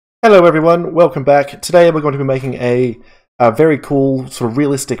Hello everyone, welcome back. Today we're going to be making a very cool sort of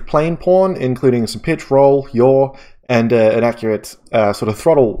realistic plane pawn, including some pitch, roll, yaw, and an accurate sort of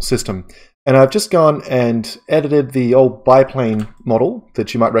throttle system. And I've just gone and edited the old biplane model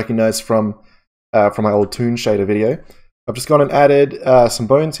that you might recognize from my old Toon Shader video. I've just gone and added some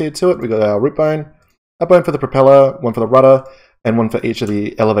bones here to it. We've got our root bone, a bone for the propeller, one for the rudder, and one for each of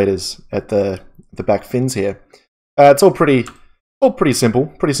the elevators at the back fins here. It's all pretty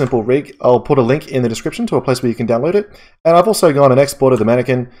simple rig. I'll put a link in the description to a place where you can download it. And I've also gone and exported the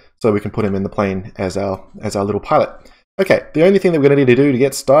mannequin so we can put him in the plane as our little pilot. Okay, the only thing that we're going to need to do to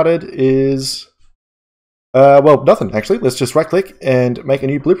get started is, well, nothing actually. Let's just right click and make a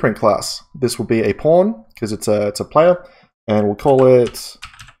new blueprint class. This will be a pawn because it's a player, and we'll call it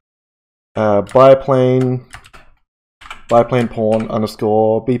biplane pawn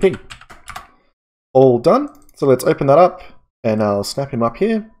underscore BP. All done. So let's open that up. And I'll snap him up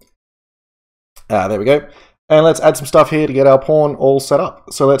here. There we go. And let's add some stuff here to get our pawn all set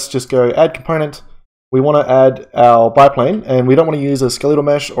up. So let's just go add component. We want to add our biplane, and we don't want to use a skeletal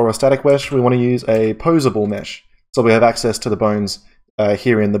mesh or a static mesh. We want to use a posable mesh. So we have access to the bones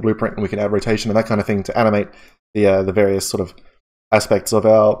here in the blueprint, and we can add rotation and that kind of thing to animate the various sort of aspects of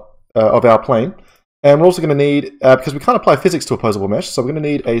our plane. And we're also going to need, because we can't apply physics to a posable mesh, so we're going to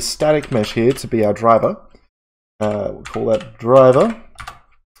need a static mesh here to be our driver. We'll call that driver,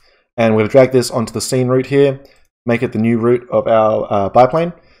 and we're going to drag this onto the scene root here, make it the new root of our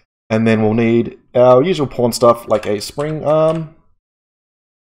biplane, and then we'll need our usual pawn stuff like a spring arm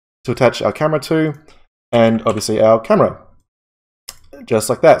to attach our camera to, and obviously our camera, just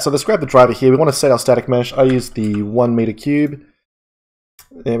like that. So let's grab the driver here. We want to set our static mesh. I use the 1 meter cube.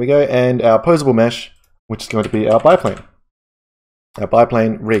 There we go, and our posable mesh, which is going to be our biplane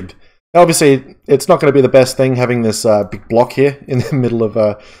rigged. Now, obviously, it's not going to be the best thing having this big block here in the middle of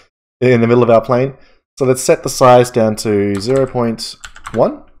our plane. So let's set the size down to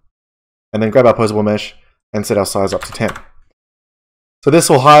 0.1, and then grab our posable mesh and set our size up to 10. So this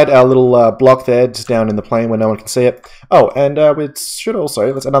will hide our little block there just down in the plane where no one can see it. Oh, and we should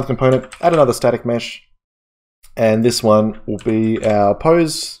also, let's add another component, add another static mesh, and this one will be our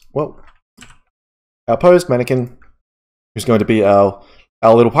posed mannequin, who's going to be our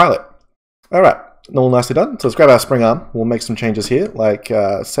little pilot. All right, all nicely done. So let's grab our spring arm. We'll make some changes here, like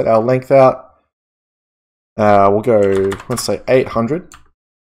set our length out. We'll go, let's say 800.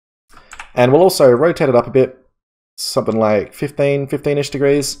 And we'll also rotate it up a bit, something like 15-ish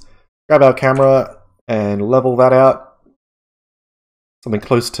degrees. Grab our camera and level that out, something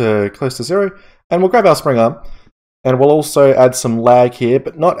close to 0. And we'll grab our spring arm, and we'll also add some lag here,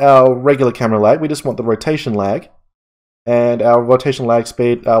 but not our regular camera lag. We just want the rotation lag. And our rotation lag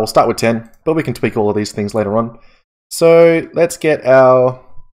speed, we'll start with 10, but we can tweak all of these things later on. So let's get our,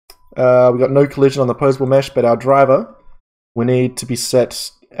 we've got no collision on the posable mesh, but our driver, we need to be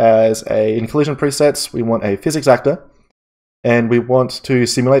set as in collision presets, we want a physics actor, and we want to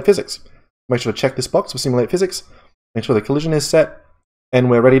simulate physics. Make sure to check this box for simulate physics, make sure the collision is set, and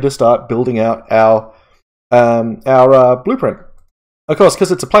we're ready to start building out our blueprint. Of course,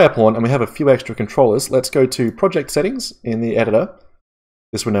 because it's a player pawn and we have a few extra controllers, let's go to project settings in the editor.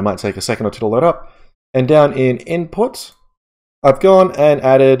 This window might take a second or two to load up. And down in input, I've gone and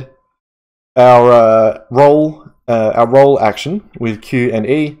added our roll action with Q and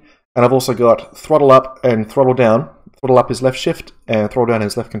E. And I've also got throttle up and throttle down. Throttle up is left shift and throttle down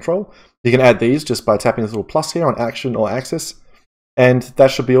is left control. You can add these just by tapping this little plus here on action or axis. And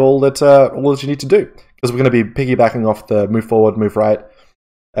that should be all that you need to do, because we're going to be piggybacking off the move forward, move right,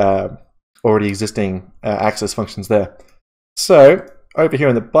 already existing axis functions there. So over here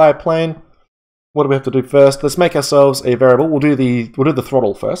in the biplane, what do we have to do first? Let's make ourselves a variable. We'll do the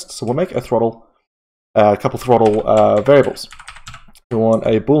throttle first. So we'll make a throttle, a couple throttle variables. We want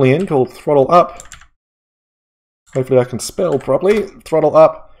a boolean called throttle up. Hopefully I can spell properly. Throttle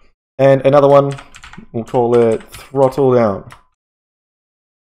up, and another one. We'll call it throttle down.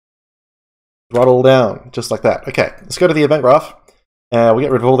 Throttle down, just like that. Okay, let's go to the event graph. We'll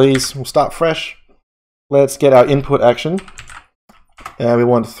get rid of all these. We'll start fresh. Let's get our input action. We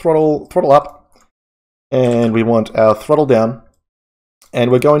want throttle up, and we want our throttle down.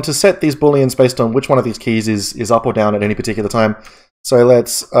 And we're going to set these booleans based on which one of these keys is up or down at any particular time. So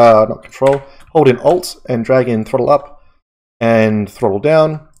let's, not control, hold in Alt and drag in throttle up and throttle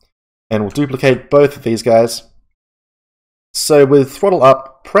down. And we'll duplicate both of these guys. So with throttle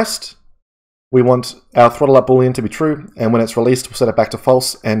up pressed, we want our throttle up boolean to be true, and when it's released, we'll set it back to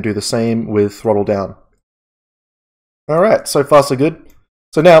false and do the same with throttle down. Alright, so far so good.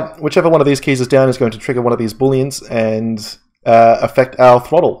 So now, whichever one of these keys is down is going to trigger one of these booleans and affect our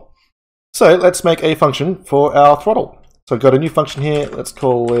throttle. So let's make a function for our throttle. So I've got a new function here. Let's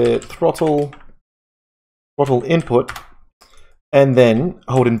call it throttle input. And then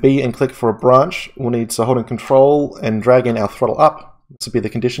hold in B and click for a branch. We'll need to hold in control and drag in our throttle up. This will be the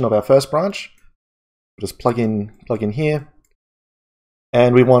condition of our first branch. We'll just plug in here.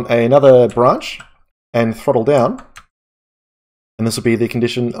 And we want another branch and throttle down. And this will be the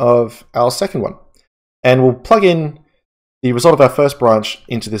condition of our second one. And we'll plug in the result of our first branch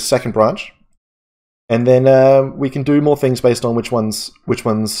into this second branch. And then we can do more things based on which one's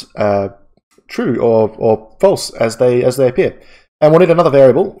true or false as they appear. And we'll need another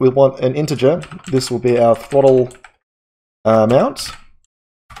variable. We'll want an integer. This will be our throttle amount.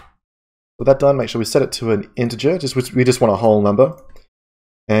 With that done, make sure we set it to an integer. We just want a whole number.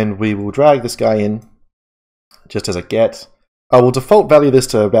 And we will drag this guy in just as a get. I will default value this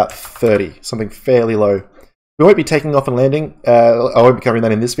to about 30, something fairly low. We won't be taking off and landing. I won't be covering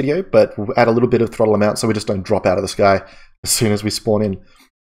that in this video, but we'll add a little bit of throttle amount so we just don't drop out of the sky as soon as we spawn in.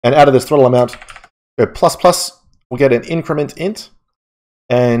 And out of this throttle amount, go plus plus. We'll get an increment int,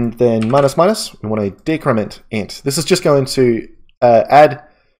 and then minus minus, we want a decrement int. This is just going to add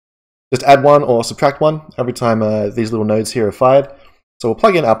 1 or subtract 1 every time these little nodes here are fired. So we'll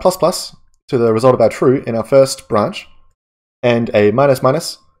plug in our plus plus to the result of our true in our first branch, and a minus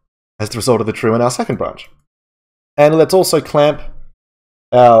minus as the result of the true in our second branch. And let's also clamp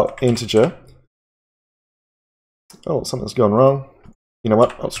our integer. Oh, something's gone wrong. You know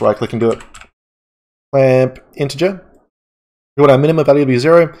what? Let's right click and do it. Clamp integer. We want our minimum value to be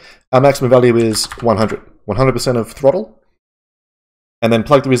 0. Our maximum value is 100. 100% of throttle. And then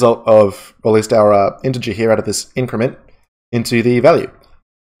plug the result of, or at least our integer here out of this increment into the value.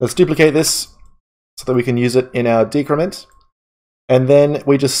 Let's duplicate this so that we can use it in our decrement. And then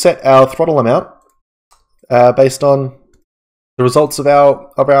we just set our throttle amount based on the results of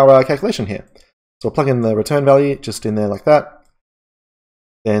our calculation here. So we'll plug in the return value just in there like that.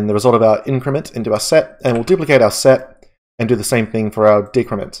 Then the result of our increment into our set, and we'll duplicate our set and do the same thing for our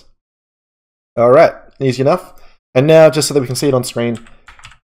decrement. Alright, easy enough. And now, just so that we can see it on screen,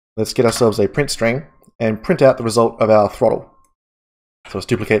 let's get ourselves a print string and print out the result of our throttle. So let's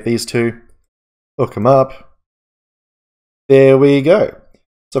duplicate these two, hook them up. There we go.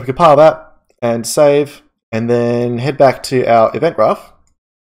 So we compile that and save, and then head back to our event graph.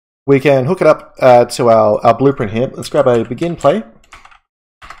 We can hook it up to our blueprint here. Let's grab a begin play.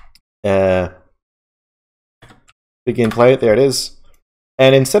 Begin play, there it is.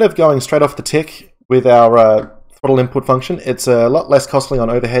 And instead of going straight off the tick with our throttle input function, it's a lot less costly on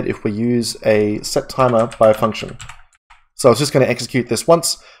overhead if we use a set timer by function. So it's just going to execute this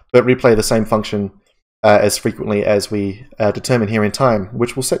once, but replay the same function as frequently as we determine here in time,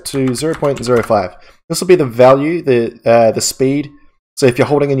 which we'll set to 0.05. This will be the value, the speed. So if you're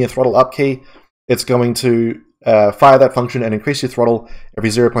holding in your throttle up key, it's going to fire that function and increase your throttle every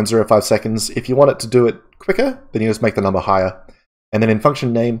 0.05 seconds. If you want it to do it quicker, then you just make the number higher. And then in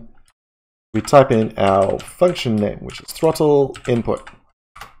function name, we type in our function name, which is throttle input.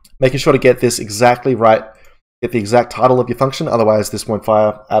 Making sure to get this exactly right, get the exact title of your function, otherwise this won't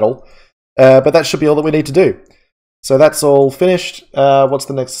fire at all. But that should be all that we need to do. So that's all finished. What's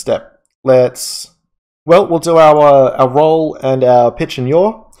the next step? We'll do our roll and our pitch and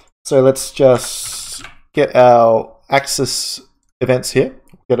yaw. So let's just get our axis events here.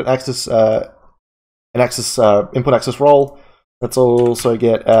 Get an axis input axis roll. Let's also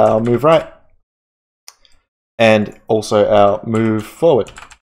get our move right and also our move forward.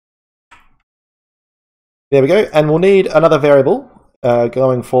 There we go. And we'll need another variable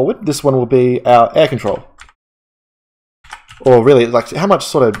going forward. This one will be our air control, or really like how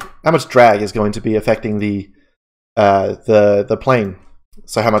much drag is going to be affecting the plane.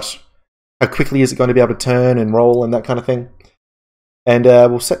 So how quickly is it going to be able to turn and roll and that kind of thing. And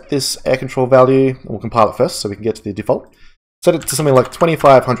we'll set this air control value, and we'll compile it first so we can get to the default. Set it to something like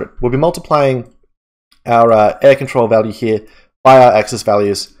 2500. We'll be multiplying our air control value here by our axis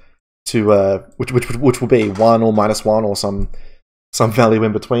values to which will be 1 or -1 or some value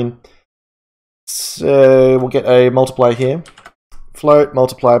in between. So we'll get a multiply here, float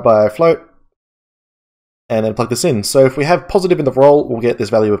multiplied by float, and then plug this in. So if we have positive in the roll, we'll get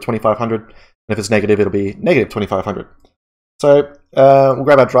this value of 2500, and if it's negative, it'll be negative 2500. So we'll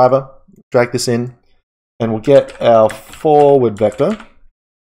grab our driver, drag this in, and we'll get our forward vector,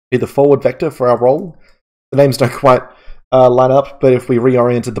 be the forward vector for our roll. The names don't quite line up, but if we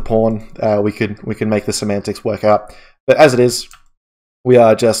reoriented the pawn, we could make the semantics work out. But as it is, we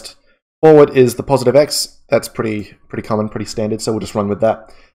are just forward is the positive x. That's pretty common, pretty standard. So we'll just run with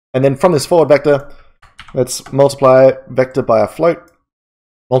that. And then from this forward vector, let's multiply vector by a float.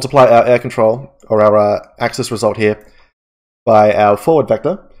 multiply our air control, or our axis result here, by our forward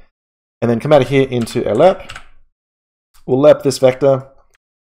vector, and then come out of here into a lerp. We'll lerp this vector.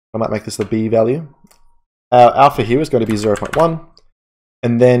 I might make this the B value. Our alpha here is going to be 0.1,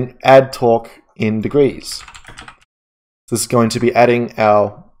 and then add torque in degrees. This is going to be adding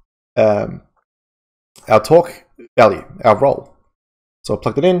our torque value, our roll. So I'll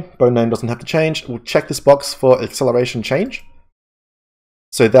plug that in. Bone name doesn't have to change. We'll check this box for acceleration change,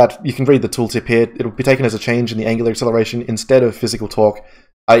 so that you can read the tooltip here. It'll be taken as a change in the angular acceleration instead of physical torque,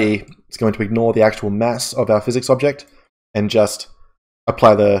 i.e. it's going to ignore the actual mass of our physics object and just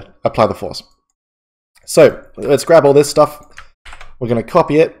apply the force. So let's grab all this stuff. We're going to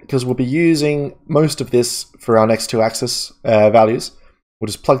copy it because we'll be using most of this for our next two axis values. We'll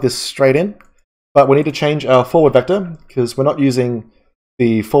just plug this straight in, but we need to change our forward vector because we're not using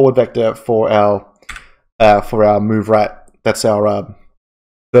the forward vector for our move right. That's our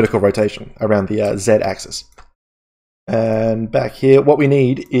vertical rotation around the z-axis. And back here, what we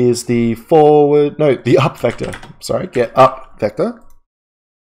need is the up vector. Sorry, get up vector.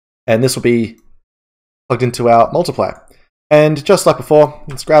 And this will be plugged into our multiplier. And just like before,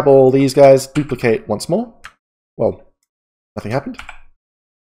 let's grab all these guys, duplicate once more. Well, nothing happened.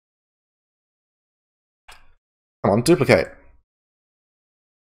 Come on, duplicate.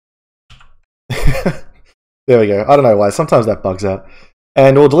 There we go. I don't know why. Sometimes that bugs out.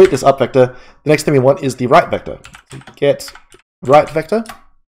 And we'll delete this up vector. The next thing we want is the right vector. Get right vector.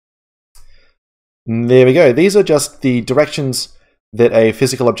 And there we go. These are just the directions that a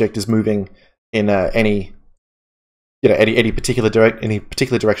physical object is moving in any particular direction, any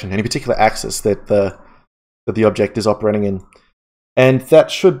particular axis that the object is operating in. And that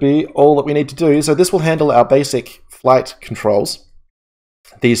should be all that we need to do. So this will handle our basic flight controls.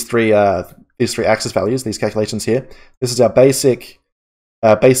 These three axis values, these calculations here. This is our basic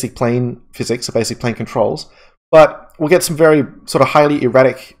plane physics, or basic plane controls. But we'll get some very sort of highly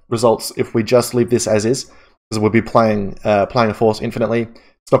erratic results if we just leave this as is, because we'll be applying a force infinitely.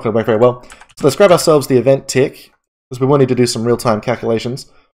 It's not going to work very well. So let's grab ourselves the event tick, because we will need to do some real-time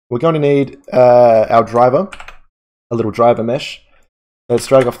calculations. We're going to need our driver, a little driver mesh. Let's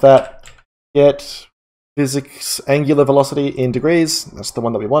drag off that. Get physics angular velocity in degrees. That's the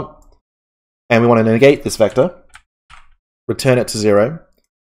one that we want. And we want to negate this vector. Return it to 0.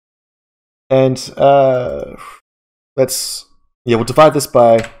 And we'll divide this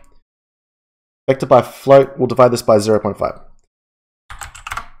by vector by float. We'll divide this by 0.5.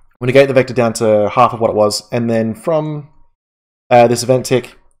 We'll negate the vector down to half of what it was, and then from this event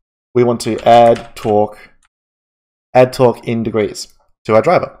tick, we want to add torque in degrees to our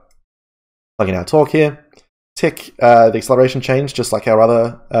driver. Plug in our torque here, tick the acceleration change just like our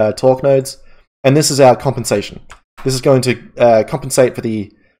other torque nodes, and this is our compensation. This is going to compensate for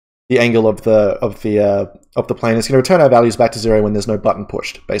the angle of the plane. It's going to return our values back to 0 when there's no button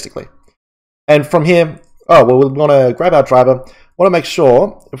pushed, basically. And from here, we want to grab our driver. We want to make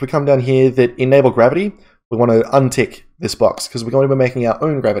sure, if we come down here, that enable gravity, we want to untick this box, because we're going to be making our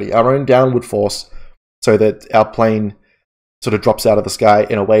own gravity, our own downward force, so that our plane sort of drops out of the sky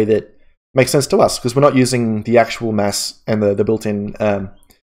in a way that makes sense to us, because we're not using the actual mass and the built-in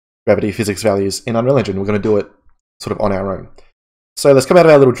gravity physics values in Unreal Engine. We're going to do it sort of on our own. So let's come out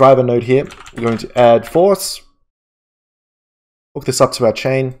of our little driver node here. We're going to add force, hook this up to our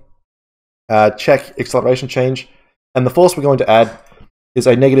chain, check acceleration change, and the force we're going to add is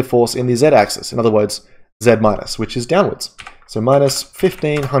a negative force in the z-axis. In other words, z minus, which is downwards. So minus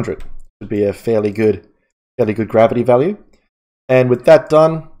 1500 would be a fairly good gravity value. And with that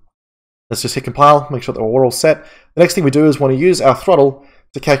done, let's just hit compile, make sure that we're all set. The next thing we do is want to use our throttle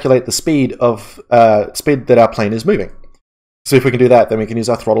to calculate the speed that our plane is moving. So if we can do that, then we can use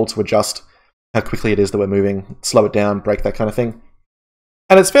our throttle to adjust how quickly it is that we're moving, slow it down, brake, that kind of thing.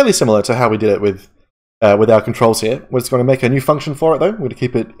 And it's fairly similar to how we did it with our controls here. We're just going to make a new function for it though. We're going to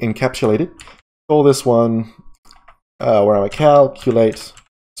keep it encapsulated. Call this one, where am I? Calculate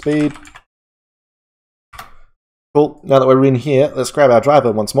speed. Cool. Now that we're in here, let's grab our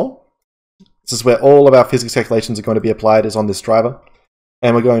driver once more. This is where all of our physics calculations are going to be applied, is on this driver.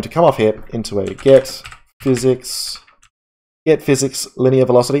 And we're going to come off here into a get physics linear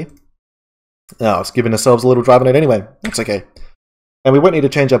velocity. Now, it's giving ourselves a little driver node anyway. That's okay. And we won't need to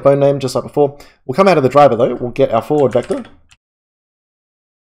change our bone name just like before. We'll come out of the driver though. We'll get our forward vector,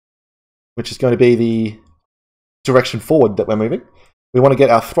 which is going to be the direction forward that we're moving. We want to get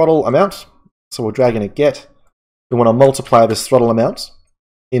our throttle amount. So we'll drag in a get. We want to multiply this throttle amount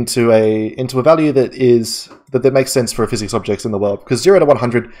into a value that makes sense for physics objects in the world. Because 0 to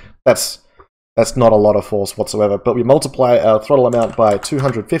 100, that's That's not a lot of force whatsoever, but we multiply our throttle amount by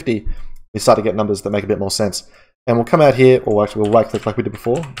 250, we start to get numbers that make a bit more sense. And we'll come out here, or actually we'll right click like we did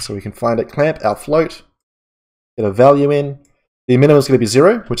before, so we can find it, clamp our float, get a value in. The minimum is going to be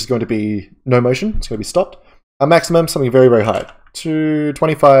 0, which is going to be no motion, it's going to be stopped. Our maximum, something very, very high, to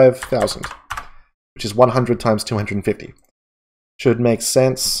 25,000, which is 100 times 250. Should make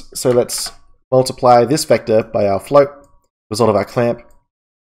sense. So let's multiply this vector by our float, result of our clamp,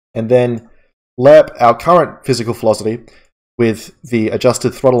 and then lerp our current physical velocity with the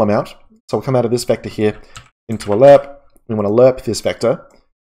adjusted throttle amount. So we'll come out of this vector here into a lerp. We want to lerp this vector.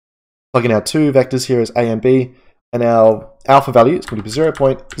 Plug in our two vectors here as A and B, and our alpha value is going to be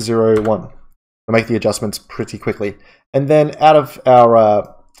 0.01. We'll make the adjustments pretty quickly. And then out of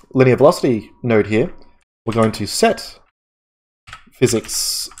our linear velocity node here, we're going to set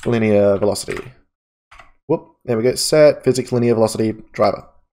physics linear velocity. Whoop, there we go, set physics linear velocity driver.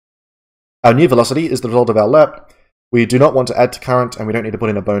 Our new velocity is the result of our lerp. We do not want to add to current, and we don't need to put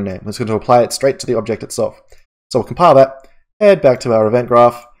in a bone name. We're just going to apply it straight to the object itself. So we'll compile that, head back to our event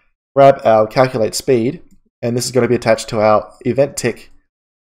graph, grab our calculate speed, and this is going to be attached to our event tick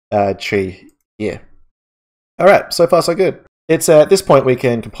tree here. Alright, so far so good. It's at this point we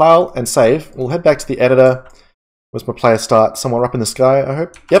can compile and save. We'll head back to the editor. Where's my player start? Somewhere up in the sky, I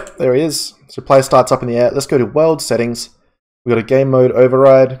hope. Yep, there he is. So player starts up in the air. Let's go to world settings. We've got a game mode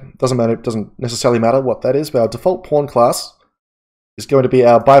override. Doesn't matter, it doesn't necessarily matter what that is, but our default pawn class is going to be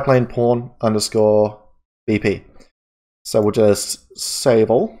our biplane pawn underscore BP. So we'll just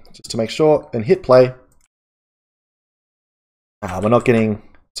save all, just to make sure, and hit play. We're not getting,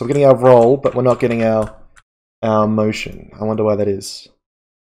 so we're getting our roll, but we're not getting our motion. I wonder why that is.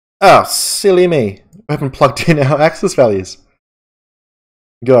 Ah, silly me. We haven't plugged in our axis values.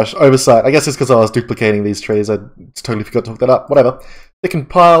 Gosh, oversight. I guess it's because I was duplicating these trees. I totally forgot to hook that up. Whatever. Hit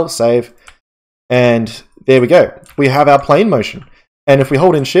compile, save, and there we go. We have our plane motion. And if we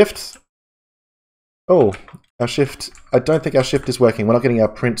hold in shift... Oh, our shift... I don't think our shift is working. We're not getting our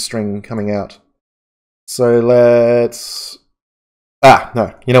print string coming out. So let's... Ah,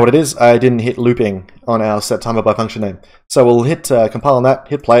 no. You know what it is? I didn't hit looping on our set timer by function name. So we'll hit compile on that,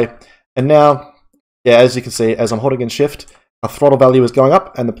 hit play. And now, yeah, as you can see, as I'm holding in shift, our throttle value is going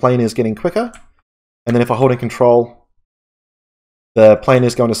up and the plane is getting quicker. And then if I hold in control, the plane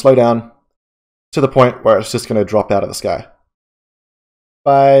is going to slow down to the point where it's just going to drop out of the sky.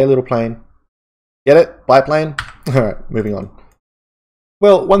 Bye, little plane. Get it? Biplane? Alright, moving on.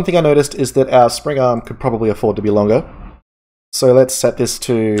 Well, one thing I noticed is that our spring arm could probably afford to be longer. So let's set this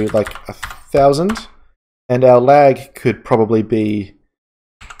to like 1,000. And our lag could probably be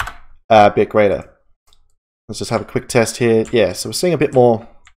a bit greater. Let's just have a quick test here. Yeah, so we're seeing a bit more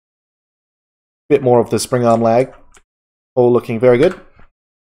of the spring arm lag. All looking very good.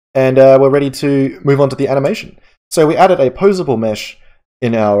 And we're ready to move on to the animation. So we added a posable mesh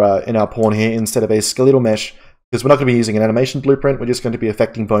in our pawn here instead of a skeletal mesh, because we're not going to be using an animation blueprint. We're just going to be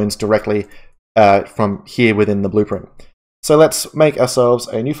affecting bones directly from here within the blueprint. So let's make ourselves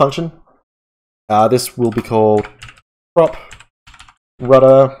a new function. This will be called prop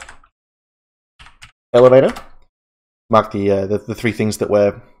rudder elevator. Mark the three things that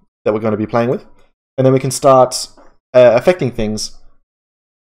we're going to be playing with, and then we can start affecting things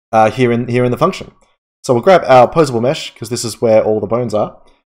here in the function. So we'll grab our posable mesh because this is where all the bones are,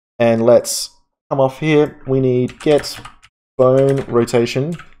 and let's come off here. We need get bone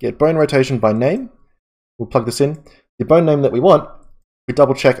rotation by name. We'll plug this in. The bone name that we want, we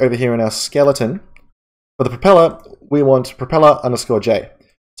double check over here in our skeleton. For the propeller, we want propeller underscore J.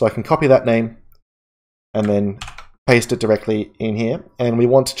 So I can copy that name and then paste it directly in here. And we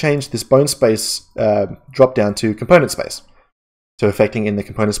want to change this bone space drop down to component space. So affecting in the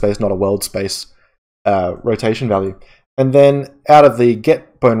component space, not a world space rotation value. And then out of the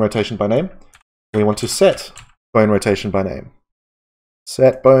get bone rotation by name, we want to set bone rotation by name.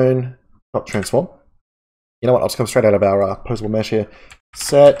 Set bone dot transform. You know what, I'll just come straight out of our posable mesh here.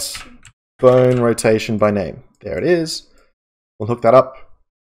 Set bone rotation by name. There it is. We'll hook that up.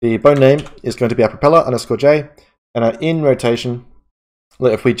 The bone name is going to be our propeller underscore J. And our in rotation,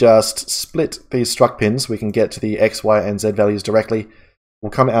 if we just split these struct pins, we can get to the X, Y, and Z values directly.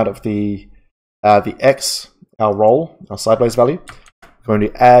 We'll come out of the X, our roll, our sideways value. We're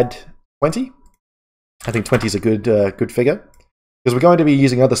going to add 20. I think 20 is a good figure, because we're going to be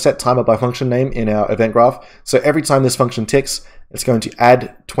using another set timer by function name in our event graph. So every time this function ticks, it's going to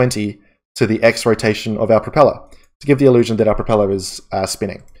add 20 to the X rotation of our propeller to give the illusion that our propeller is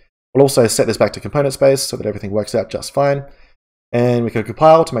spinning. We'll also set this back to component space so that everything works out just fine. And we can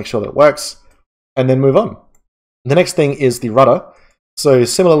compile to make sure that it works, and then move on. The next thing is the rudder. So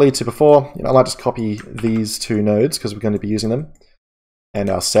similarly to before, I might just copy these two nodes because we're going to be using them, and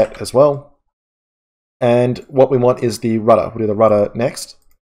our set as well. And what we want is the rudder. We'll do the rudder next.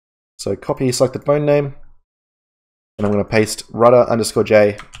 So copy selected bone name, and I'm going to paste rudder underscore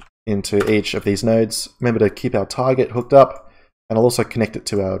J into each of these nodes. Remember to keep our target hooked up, and I'll also connect it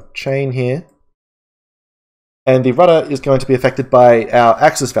to our chain here. And the rudder is going to be affected by our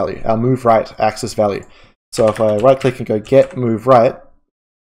axis value, our move right axis value. So if I right click and go get move right,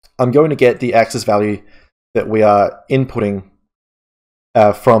 I'm going to get the axis value that we are inputting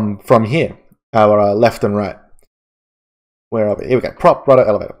from here, our left and right. Where are we? Here we go, prop rudder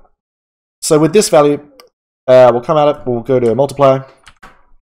elevator. So with this value, we'll come at it, we'll go to multiply,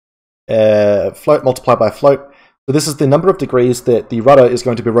 float multiply by float. So this is the number of degrees that the rudder is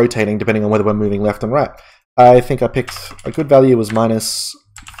going to be rotating depending on whether we're moving left and right. I think I picked a good value was minus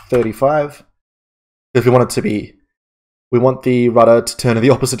 35. If we want it to be, we want the rudder to turn in the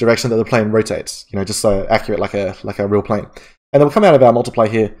opposite direction that the plane rotates, just so accurate like a real plane. And then we'll come out of our multiply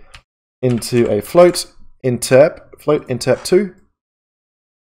here into a float interp 2,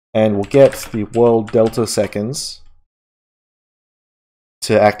 and we'll get the world delta seconds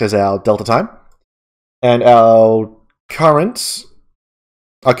to act as our delta time. And our current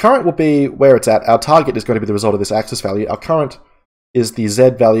will be where it's at. Our target is going to be the result of this axis value. Our current is the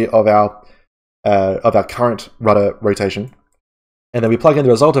Z value of our current rudder rotation. And then we plug in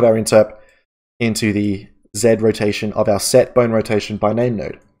the result of our interp into the Z rotation of our set bone rotation by name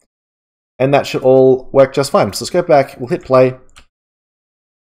node. And that should all work just fine. So let's go back, we'll hit play.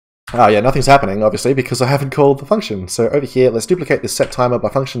 Oh yeah, nothing's happening, obviously, because I haven't called the function. So over here, let's duplicate this set timer by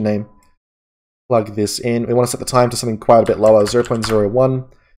function name. Plug this in. We want to set the time to something quite a bit lower, 0.01.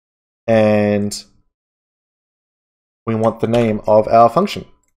 And we want the name of our function.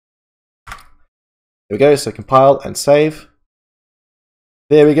 There we go, so compile and save.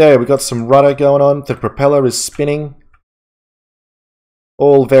 There we go, we've got some rudder going on. The propeller is spinning.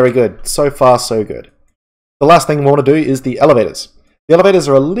 All very good. So far, so good. The last thing we want to do is the elevators. The elevators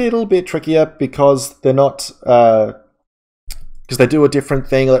are a little bit trickier because they're not, because they do a different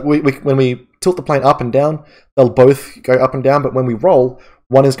thing. Like when we tilt the plane up and down, they'll both go up and down, but when we roll,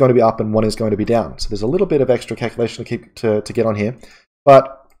 one is going to be up and one is going to be down. So there's a little bit of extra calculation to get on here,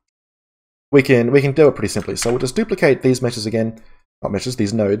 but we can do it pretty simply. So we'll just duplicate these meshes again, not meshes,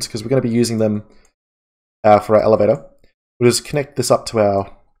 these nodes, because we're going to be using them for our elevator. We'll just connect this up to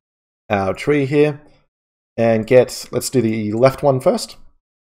our tree here and let's do the left one first.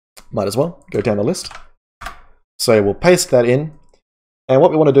 Might as well go down the list. So we'll paste that in. And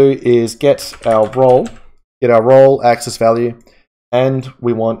what we want to do is get our roll axis value, and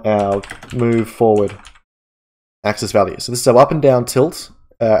we want our move forward axis value. So this is our up and down tilt,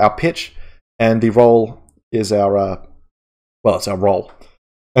 our pitch, and the roll is our, it's our roll.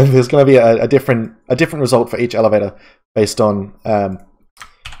 And there's going to be a different result for each elevator based on the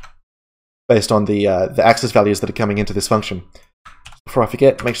axis values that are coming into this function. Before I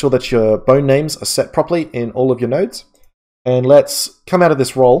forget, make sure that your bone names are set properly in all of your nodes. And let's come out of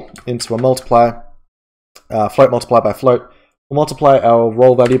this roll into a multiply, float multiply by float. We'll multiply our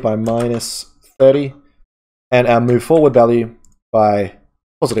roll value by minus 30 and our move forward value by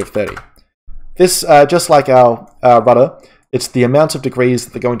positive 30. This, just like our rudder, it's the amount of degrees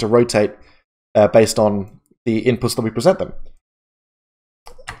that they're going to rotate based on the inputs that we present them.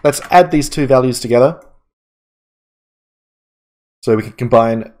 Let's add these two values together so we can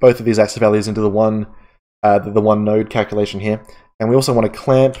combine both of these axis values into the one node calculation here. And we also want to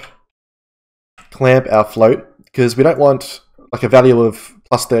clamp our float, because we don't want like a value of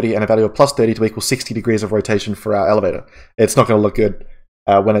plus 30 and a value of plus 30 to equal 60 degrees of rotation for our elevator. It's not going to look good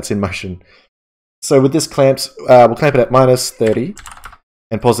when it's in motion. So with this clamped, we'll clamp it at minus 30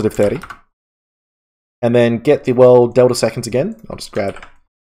 and positive 30. And then get the world delta seconds again. I'll just grab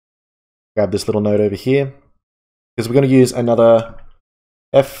this little node over here, because we're going to use another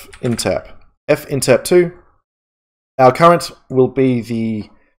f-interp. F-interp 2. Our current will be the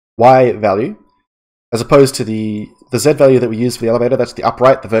y value, as opposed to the z value that we use for the elevator. That's the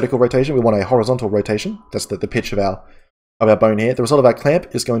upright, the vertical rotation. We want a horizontal rotation. That's the pitch of our bone here. The result of our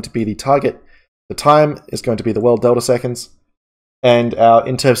clamp is going to be the target. The time is going to be the world delta seconds. And our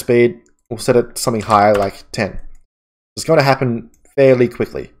interp speed, we'll set it to something higher, like 10. It's going to happen fairly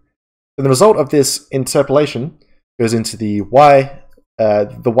quickly. And the result of this interpolation goes into the y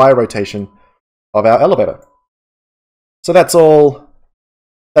rotation of our elevator. So that's all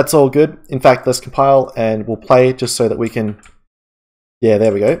good. In fact, let's compile and we'll play just so that we can, yeah,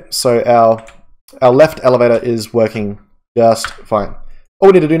 there we go. So our left elevator is working just fine. All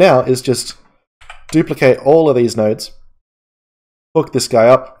we need to do now is just duplicate all of these nodes hook this guy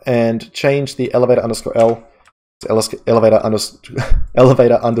up and change the elevator underscore L to elevator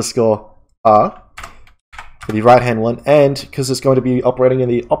underscore R for the right hand one, and because it's going to be operating in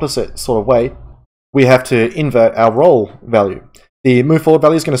the opposite sort of way, we have to invert our roll value. The move forward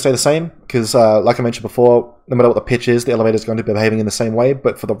value is going to stay the same because, like I mentioned before, no matter what the pitch is, the elevator is going to be behaving in the same way.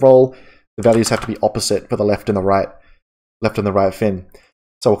 But for the roll, the values have to be opposite for the left and the right fin.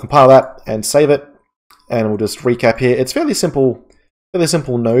 So we'll compile that and save it, and we'll just recap here. It's fairly simple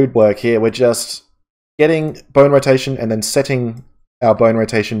node work here. We're just getting bone rotation and then setting our bone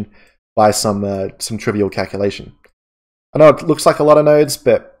rotation by some trivial calculation. I know it looks like a lot of nodes,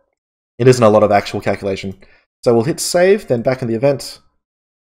 but it isn't a lot of actual calculation. So we'll hit save, then back in the event,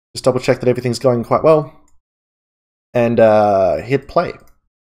 just double check that everything's going quite well, and hit play.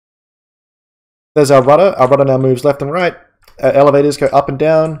 There's our rudder. Our rudder now moves left and right. Our elevators go up and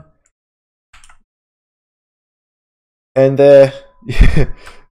down. And they're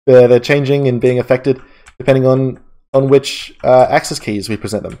changing and being affected depending on which axis keys we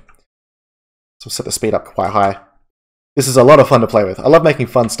present them. So we'll set the speed up quite high. This is a lot of fun to play with. I love making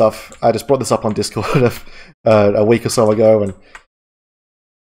fun stuff. I just brought this up on Discord a week or so ago, and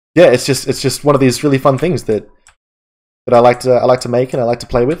yeah, it's just one of these really fun things that I like to make and I like to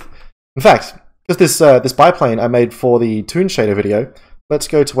play with. In fact, because this biplane I made for the Toon Shader video, let's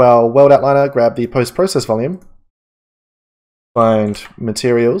go to our world outliner, grab the post-process volume, find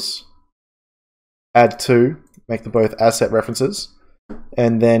materials, add to, make them both asset references,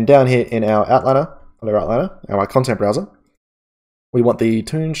 and then down here in our outliner, our content browser, we want the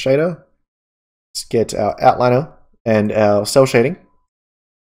Toon Shader. Let's get our outliner and our cell shading,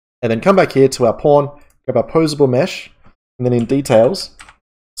 and then come back here to our pawn, grab our posable mesh, and then in details,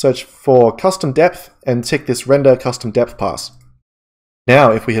 search for custom depth and tick this render custom depth pass.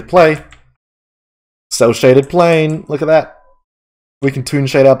 Now, if we hit play, cell shaded plane, look at that. We can toon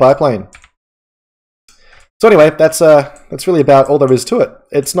shade our biplane. So anyway, that's really about all there is to it.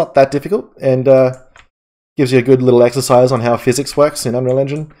 It's not that difficult, and gives you a good little exercise on how physics works in Unreal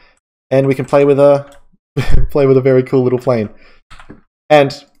Engine, and we can play with a very cool little plane.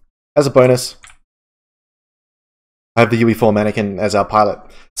 And as a bonus, I have the UE4 mannequin as our pilot.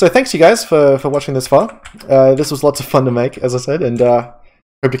 So thanks you guys for watching this far. This was lots of fun to make, as I said, and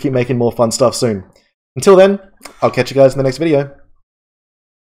hope to keep making more fun stuff soon. Until then, I'll catch you guys in the next video.